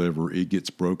to the liver, it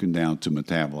gets broken down to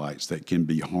metabolites that can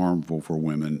be harmful for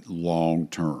women long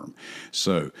term.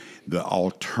 So the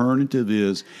alternative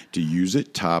is to use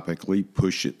it topically,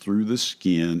 push it through the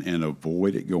skin, and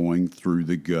avoid it going through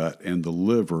the gut and the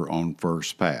liver on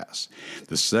first pass.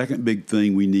 The second big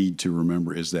thing we need to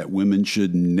remember is that women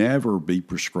should never be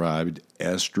prescribed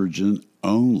estrogen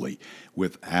only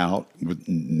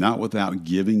not without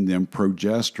giving them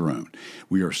progesterone.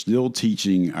 We are still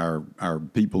teaching our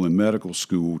people in medical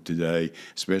school today,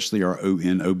 especially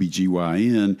in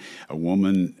OBGYN, a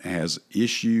woman has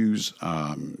issues,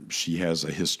 she has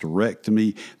a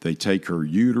hysterectomy, they take her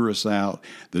uterus out,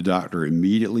 the doctor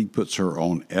immediately puts her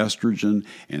on estrogen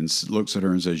and looks at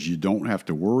her and says, you don't have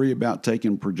to worry about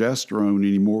taking progesterone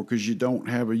anymore because you don't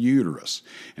have a uterus.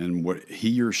 And what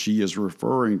he or she is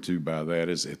referring to by that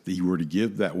is if he were to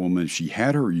give that woman, if she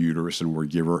had her uterus and were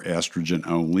to give her estrogen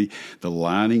only, the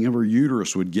lining of her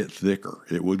uterus would get thicker.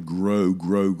 It would grow,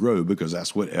 because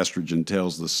that's what estrogen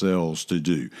tells the cells to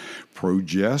do.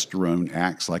 Progesterone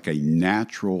acts like a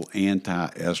natural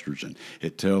anti-estrogen.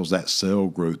 It tells that cell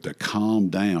growth to calm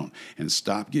down and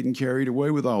stop getting carried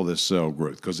away with all this cell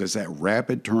growth, because it's that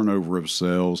rapid turnover of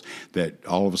cells that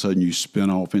all of a sudden you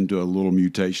spin off into a little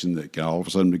mutation that all of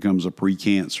a sudden becomes a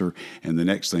precancer, and the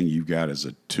next thing you've got is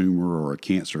a tumor or a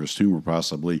cancerous tumor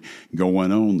possibly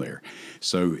going on there.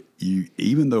 So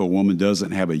even though a woman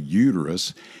doesn't have a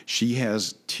uterus, she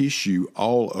has tissue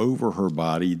all over her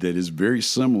body that is very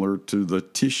similar to the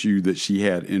tissue that she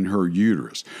had in her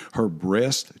uterus. Her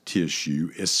breast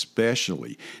tissue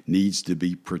especially needs to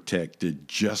be protected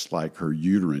just like her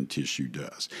uterine tissue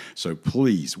does. So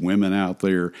please, women out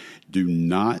there, do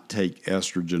not take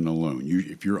estrogen alone.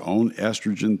 If you're on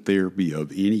estrogen therapy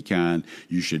of any kind,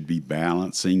 you should be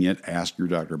balancing it. Ask your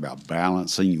doctor about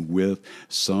balancing with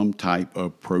some type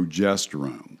of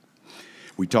progesterone.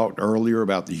 We talked earlier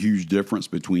about the huge difference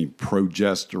between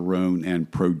progesterone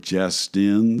and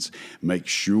progestins. Make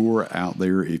sure out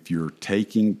there if you're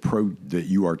taking that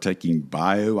you are taking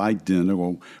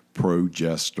bioidentical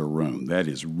progesterone. That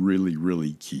is really,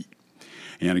 really key.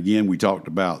 And again, we talked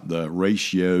about the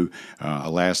ratio,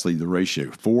 lastly, the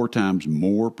ratio, 4 times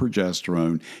more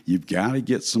progesterone. You've got to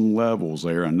get some levels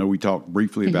there. I know we talked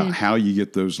briefly about how you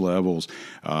get those levels.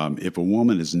 If a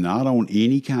woman is not on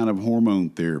any kind of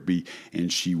hormone therapy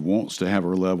and she wants to have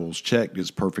her levels checked, it's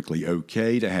perfectly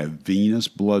okay to have venous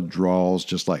blood draws,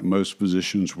 just like most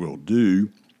physicians will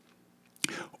do.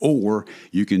 Or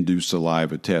you can do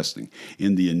saliva testing.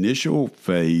 In the initial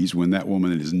phase, when that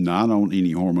woman is not on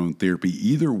any hormone therapy,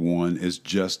 either one is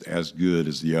just as good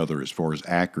as the other as far as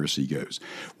accuracy goes.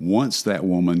 Once that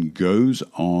woman goes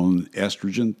on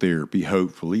estrogen therapy,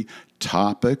 hopefully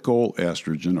topical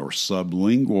estrogen or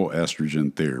sublingual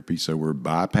estrogen therapy, so we're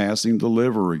bypassing the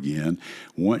liver again.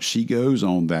 Once she goes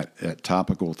on that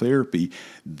topical therapy,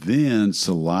 then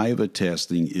saliva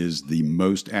testing is the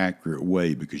most accurate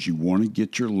way, because you want to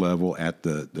get your level at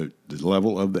the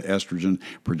level of the estrogen,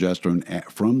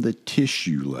 progesterone from the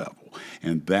tissue level.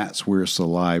 And that's where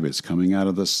saliva is coming out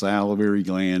of the salivary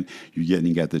gland. You're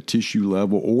getting at the tissue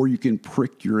level, or you can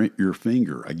prick your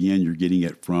finger. Again, you're getting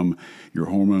it from your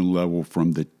hormone level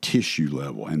from the tissue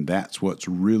level. And that's what's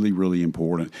really, really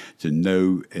important to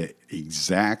know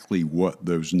exactly what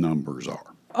those numbers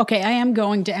are. Okay, I am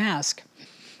going to ask.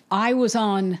 I was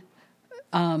on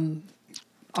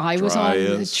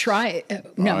let's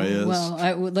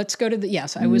go to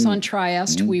I was on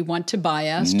Triest. We went to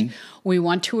Biest. We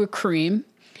went to a cream.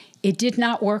 It did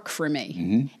not work for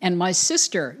me. And my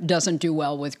sister doesn't do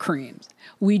well with creams.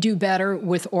 We do better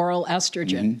with oral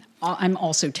estrogen. I'm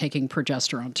also taking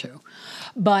progesterone too.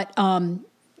 But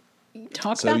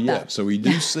Talk about that. So we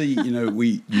do see,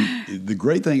 the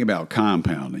great thing about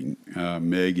compounding,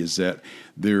 Meg, is that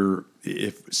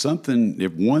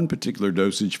if one particular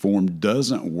dosage form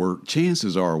doesn't work,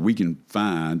 chances are we can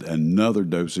find another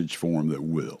dosage form that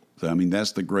will. So, I mean,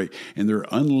 that's the great, and there are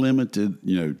unlimited,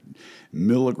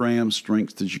 milligram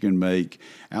strengths that you can make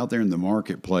out there in the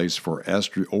marketplace for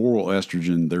oral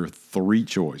estrogen. There are 3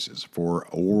 choices. For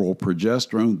oral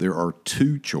progesterone, there are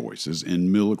 2 choices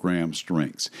in milligram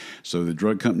strengths. So the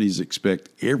drug companies expect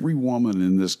every woman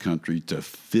in this country to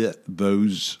fit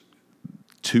those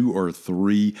 2 or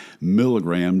 3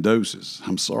 milligram doses.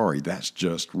 I'm sorry, that's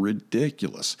just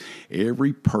ridiculous.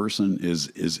 Every person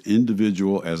is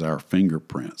individual as our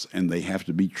fingerprints, and they have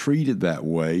to be treated that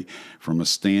way from a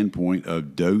standpoint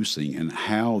of dosing and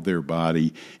how their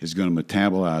body is going to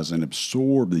metabolize and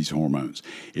absorb these hormones.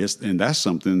 And that's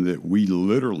something that we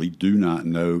literally do not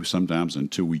know sometimes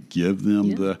until we give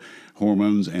them the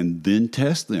hormones and then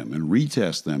test them and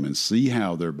retest them and see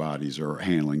how their bodies are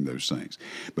handling those things.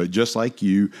 But just like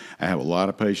you, I have a lot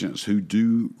of patients who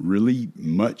do really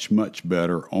much, much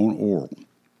better on oral.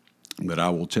 But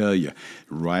I will tell you,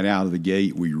 right out of the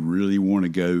gate, we really want to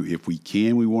go, if we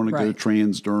can, we want to go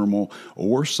transdermal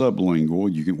or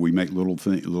sublingual. We make little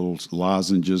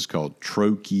lozenges called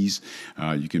troches.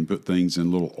 You can put things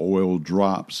in little oil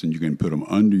drops, and you can put them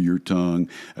under your tongue.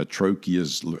 A troche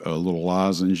is a little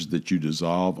lozenge that you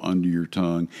dissolve under your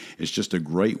tongue. It's just a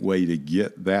great way to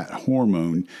get that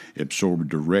hormone absorbed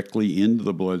directly into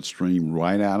the bloodstream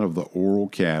right out of the oral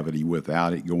cavity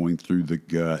without it going through the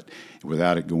gut,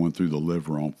 without it going through the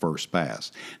liver on first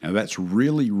pass. Now, that's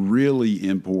really, really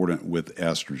important with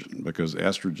estrogen, because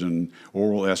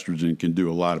oral estrogen can do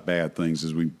a lot of bad things,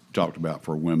 as we talked about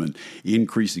for women: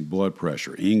 increasing blood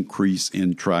pressure, increase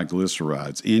in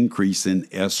triglycerides, increase in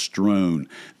estrone,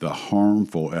 the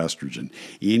harmful estrogen,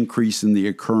 increase in the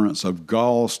occurrence of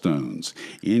gallstones,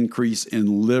 increase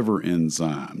in liver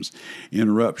enzymes,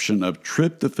 interruption of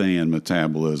tryptophan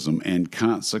metabolism, and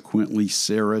consequently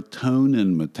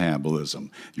serotonin metabolism,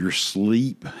 your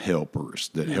sleep helpers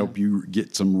that help you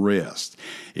get some rest.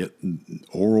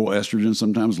 Oral estrogen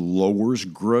sometimes lowers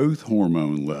growth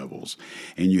hormone levels,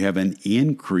 and you have an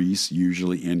increase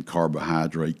usually in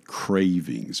carbohydrate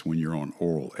cravings when you're on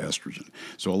oral estrogen.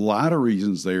 So a lot of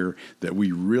reasons there that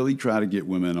we really try to get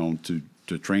women on to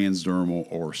transdermal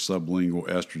or sublingual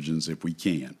estrogens if we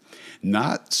can.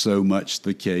 Not so much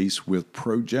the case with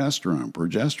progesterone.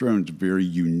 Progesterone is a very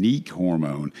unique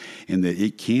hormone in that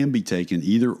it can be taken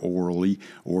either orally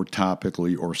or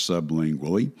topically or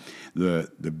sublingually.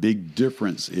 The big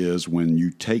difference is when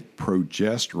you take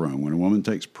progesterone, when a woman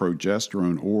takes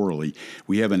progesterone orally,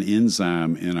 we have an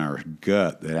enzyme in our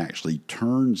gut that actually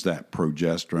turns that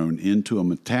progesterone into a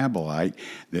metabolite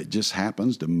that just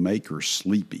happens to make her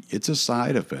sleepy. It's a side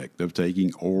effect of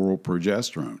taking oral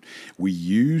progesterone. We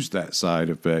use that side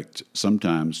effect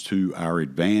sometimes to our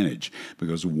advantage,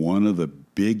 because one of the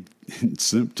big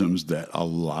symptoms that a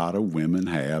lot of women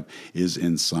have is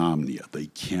insomnia. They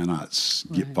cannot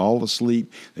fall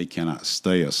asleep. They cannot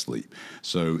stay asleep.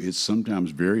 So it's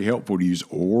sometimes very helpful to use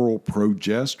oral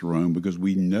progesterone, because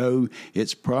we know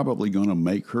it's probably going to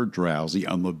make her drowsy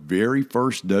on the very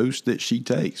first dose that she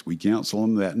takes. We counsel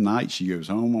them that night. She goes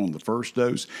home on the first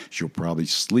dose. She'll probably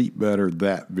sleep better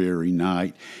that very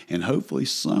night. And hopefully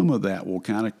some of that will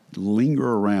kind of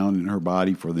linger around in her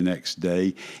body for the next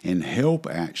day and help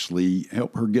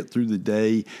her get through the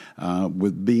day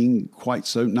with being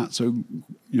not so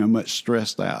much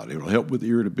stressed out. It'll help with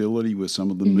irritability, with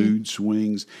some of the mood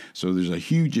swings. So there's a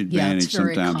huge advantage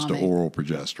sometimes to oral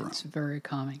progesterone. It's very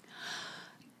calming.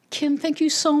 Kim, thank you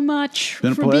so much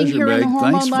for being here Meg. in the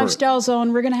Hormone Lifestyle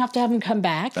Zone. We're going to have him come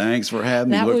back. Thanks for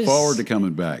having me. Look forward to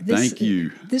coming back. Thank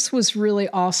you. This was really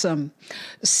awesome.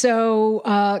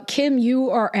 So, Kim, you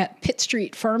are at Pitt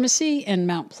Street Pharmacy in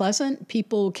Mount Pleasant.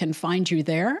 People can find you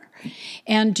there.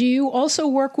 And do you also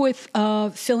work with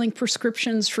filling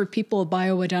prescriptions for people with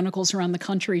bioidenticals around the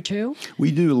country too? We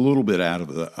do a little bit out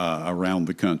of around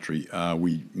the country.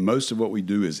 Most of what we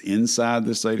do is inside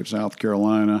the state of South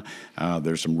Carolina.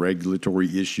 There's some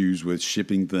regulatory issues with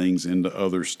shipping things into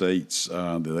other states.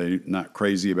 They're not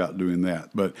crazy about doing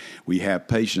that. But we have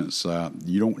patients.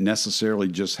 You don't necessarily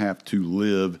just have to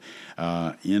live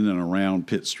in and around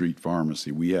Pitt Street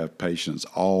Pharmacy. We have patients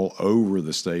all over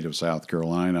the state of South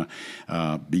Carolina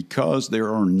because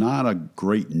there are not a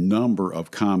great number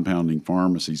of compounding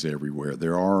pharmacies everywhere.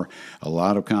 There are a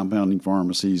lot of compounding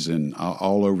pharmacies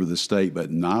all over the state, but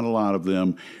not a lot of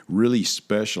them really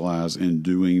specialize in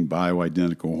doing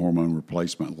bioidentical natural hormone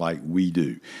replacement like we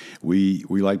do. We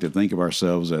like to think of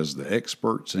ourselves as the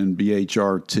experts in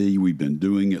BHRT. We've been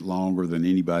doing it longer than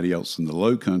anybody else in the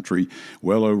Low Country,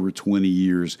 well over 20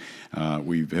 years.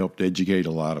 We've helped educate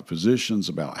a lot of physicians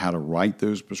about how to write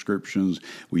those prescriptions.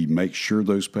 We make sure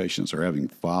those patients are having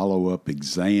follow-up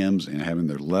exams and having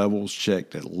their levels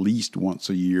checked at least once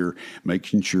a year,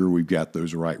 making sure we've got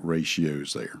those right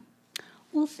ratios there.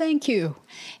 Well, thank you.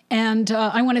 And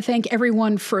I want to thank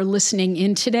everyone for listening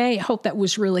in today. I hope that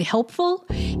was really helpful.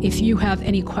 If you have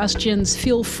any questions,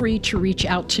 feel free to reach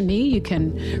out to me. You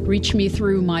can reach me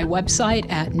through my website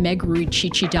at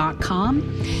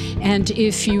megrichichi.com. And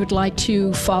if you would like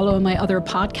to follow my other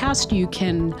podcast, you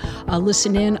can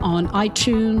listen in on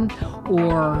iTunes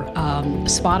or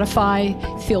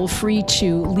Spotify. Feel free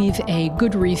to leave a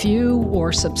good review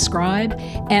or subscribe.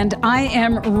 And I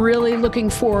am really looking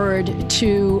forward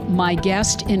to my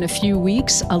guest in a few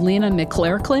weeks, Alina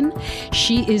McClarklin.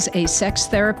 She is a sex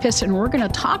therapist, and we're going to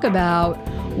talk about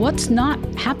what's not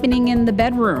happening in the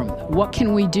bedroom. What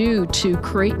can we do to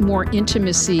create more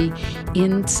intimacy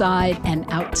inside and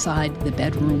outside the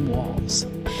bedroom walls?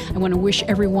 I want to wish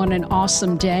everyone an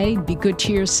awesome day. Be good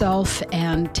to yourself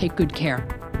and take good care.